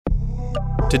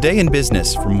Today in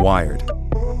Business from Wired.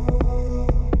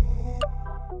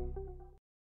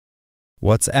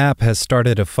 WhatsApp has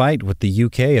started a fight with the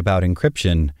UK about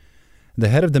encryption. The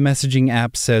head of the messaging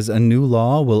app says a new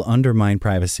law will undermine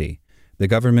privacy. The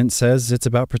government says it's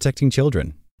about protecting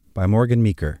children. By Morgan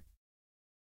Meeker.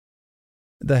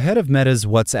 The head of Meta's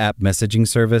WhatsApp messaging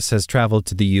service has traveled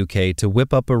to the UK to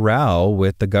whip up a row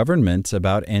with the government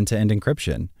about end-to-end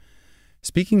encryption.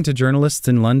 Speaking to journalists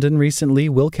in London recently,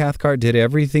 Will Cathcart did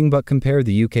everything but compare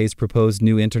the UK's proposed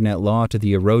new internet law to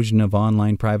the erosion of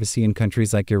online privacy in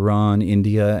countries like Iran,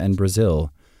 India, and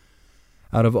Brazil.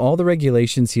 Out of all the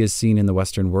regulations he has seen in the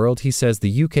Western world, he says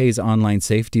the UK's online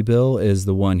safety bill is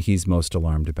the one he's most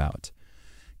alarmed about.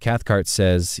 Cathcart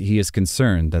says he is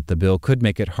concerned that the bill could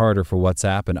make it harder for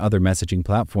WhatsApp and other messaging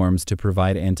platforms to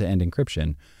provide end-to-end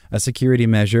encryption, a security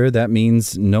measure that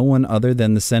means no one other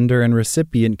than the sender and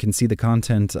recipient can see the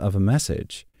content of a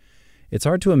message. It's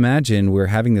hard to imagine we're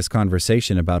having this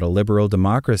conversation about a liberal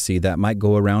democracy that might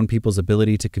go around people's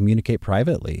ability to communicate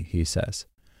privately, he says.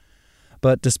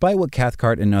 But despite what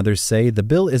Cathcart and others say, the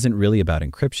bill isn't really about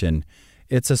encryption.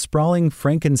 It's a sprawling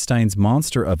Frankenstein's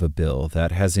monster of a bill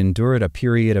that has endured a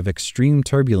period of extreme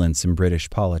turbulence in British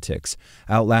politics,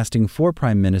 outlasting 4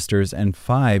 prime ministers and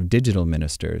 5 digital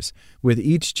ministers, with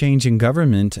each change in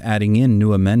government adding in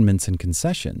new amendments and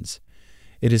concessions.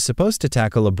 It is supposed to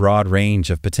tackle a broad range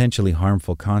of potentially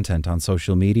harmful content on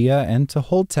social media and to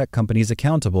hold tech companies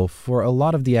accountable for a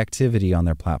lot of the activity on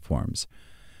their platforms.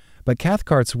 But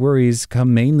Cathcart's worries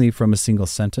come mainly from a single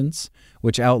sentence,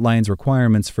 which outlines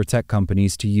requirements for tech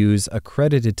companies to use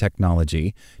accredited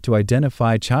technology to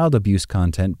identify child abuse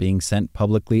content being sent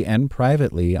publicly and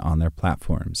privately on their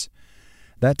platforms.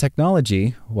 That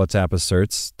technology, WhatsApp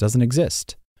asserts, doesn't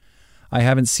exist. I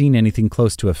haven't seen anything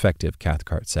close to effective,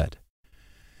 Cathcart said.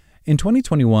 In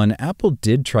 2021, Apple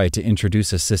did try to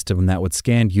introduce a system that would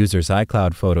scan users'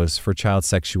 iCloud photos for child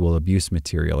sexual abuse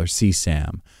material, or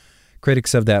CSAM.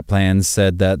 Critics of that plan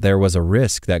said that there was a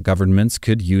risk that governments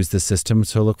could use the system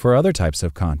to look for other types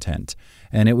of content,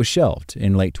 and it was shelved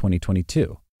in late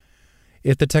 2022.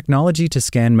 If the technology to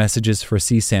scan messages for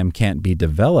CSAM can't be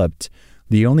developed,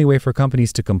 the only way for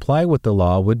companies to comply with the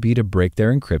law would be to break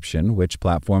their encryption, which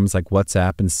platforms like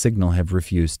WhatsApp and Signal have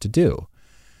refused to do.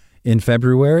 In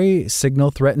February,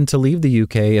 Signal threatened to leave the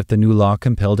UK if the new law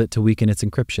compelled it to weaken its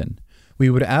encryption. We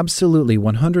would absolutely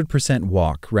 100%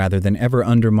 walk rather than ever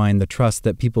undermine the trust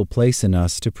that people place in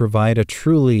us to provide a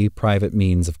truly private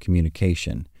means of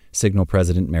communication, Signal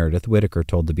President Meredith Whittaker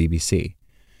told the BBC.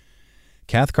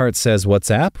 Cathcart says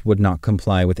WhatsApp would not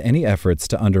comply with any efforts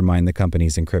to undermine the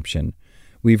company's encryption.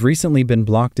 We've recently been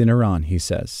blocked in Iran, he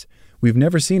says. We've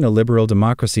never seen a liberal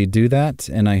democracy do that,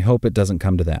 and I hope it doesn't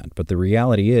come to that. But the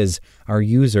reality is, our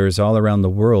users all around the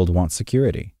world want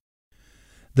security.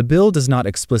 The bill does not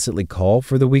explicitly call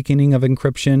for the weakening of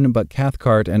encryption, but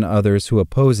Cathcart and others who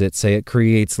oppose it say it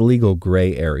creates legal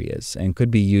gray areas and could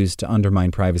be used to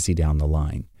undermine privacy down the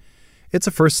line. It's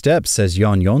a first step, says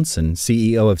Jan Jonsson,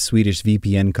 CEO of Swedish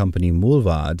VPN company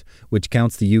Mullvad, which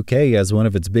counts the UK as one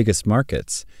of its biggest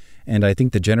markets. And I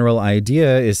think the general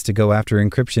idea is to go after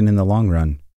encryption in the long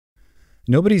run.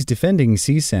 Nobody's defending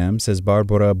CSAM, says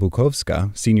Barbara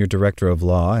Bukowska, Senior Director of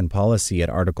Law and Policy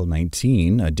at Article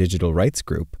 19, a digital rights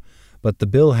group. But the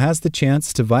bill has the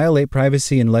chance to violate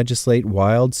privacy and legislate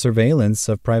wild surveillance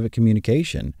of private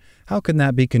communication. How can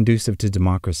that be conducive to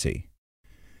democracy?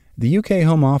 The UK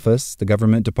Home Office, the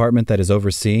government department that is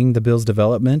overseeing the bill's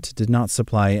development, did not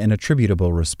supply an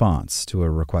attributable response to a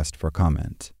request for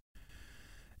comment.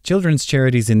 Children's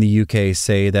charities in the UK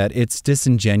say that it's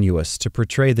disingenuous to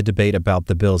portray the debate about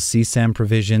the bill's CSAM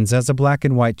provisions as a black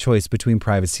and white choice between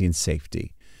privacy and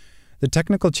safety. The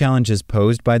technical challenges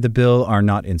posed by the bill are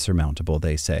not insurmountable,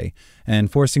 they say,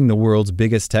 and forcing the world's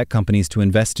biggest tech companies to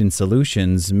invest in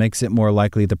solutions makes it more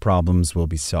likely the problems will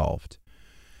be solved.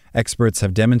 Experts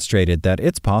have demonstrated that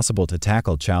it's possible to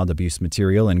tackle child abuse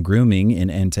material and grooming in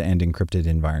end-to-end encrypted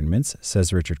environments,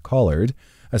 says Richard Collard,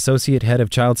 Associate Head of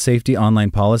Child Safety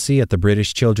Online Policy at the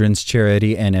British children's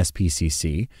charity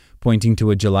NSPCC, pointing to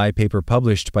a July paper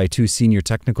published by 2 senior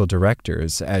technical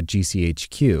directors at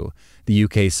GCHQ, the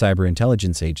UK's cyber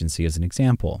intelligence agency, as an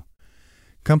example.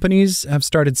 Companies have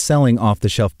started selling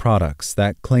off-the-shelf products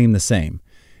that claim the same.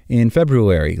 In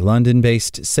February,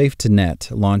 London-based Safe2Net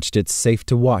launched its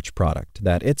Safe2Watch product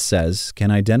that it says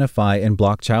can identify and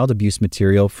block child abuse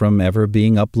material from ever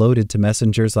being uploaded to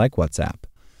messengers like WhatsApp.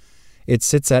 It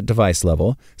sits at device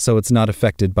level, so it's not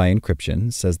affected by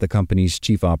encryption, says the company's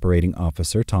chief operating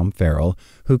officer, Tom Farrell,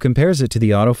 who compares it to the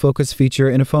autofocus feature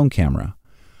in a phone camera.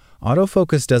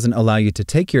 Autofocus doesn't allow you to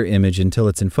take your image until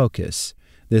it's in focus.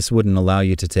 This wouldn't allow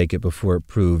you to take it before it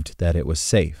proved that it was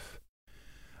safe.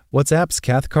 WhatsApp's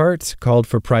Cathcart called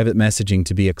for private messaging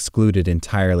to be excluded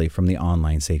entirely from the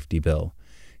online safety bill.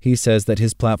 He says that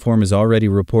his platform is already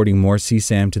reporting more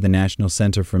CSAM to the National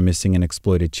Center for Missing and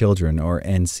Exploited Children, or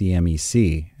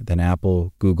NCMEC, than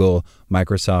Apple, Google,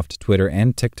 Microsoft, Twitter,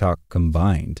 and TikTok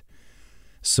combined.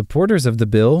 Supporters of the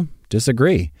bill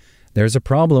disagree. There's a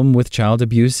problem with child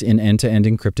abuse in end-to-end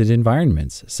encrypted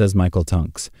environments, says Michael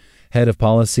Tunks, head of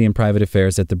policy and private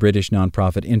affairs at the British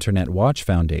nonprofit Internet Watch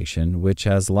Foundation, which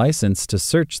has license to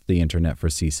search the internet for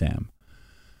CSAM.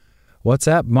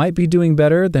 WhatsApp might be doing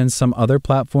better than some other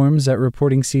platforms at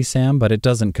reporting CSAM, but it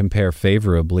doesn't compare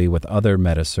favorably with other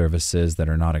meta services that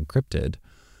are not encrypted.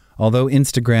 Although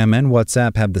Instagram and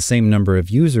WhatsApp have the same number of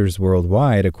users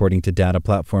worldwide, according to data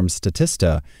platform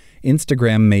Statista,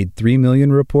 Instagram made 3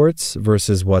 million reports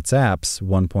versus WhatsApp's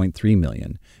 1.3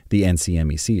 million, the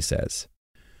NCMEC says.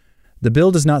 The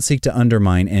bill does not seek to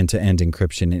undermine end-to-end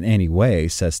encryption in any way,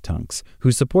 says Tunks,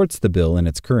 who supports the bill in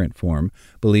its current form,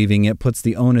 believing it puts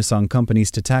the onus on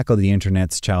companies to tackle the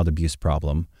Internet's child abuse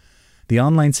problem. The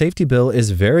online safety bill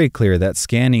is very clear that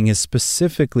scanning is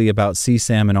specifically about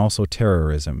CSAM and also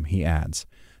terrorism, he adds.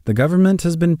 The government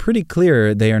has been pretty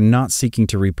clear they are not seeking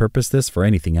to repurpose this for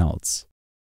anything else.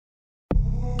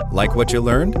 Like what you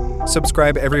learned?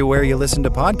 Subscribe everywhere you listen to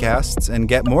podcasts and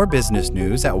get more business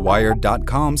news at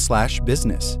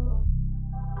wired.com/business.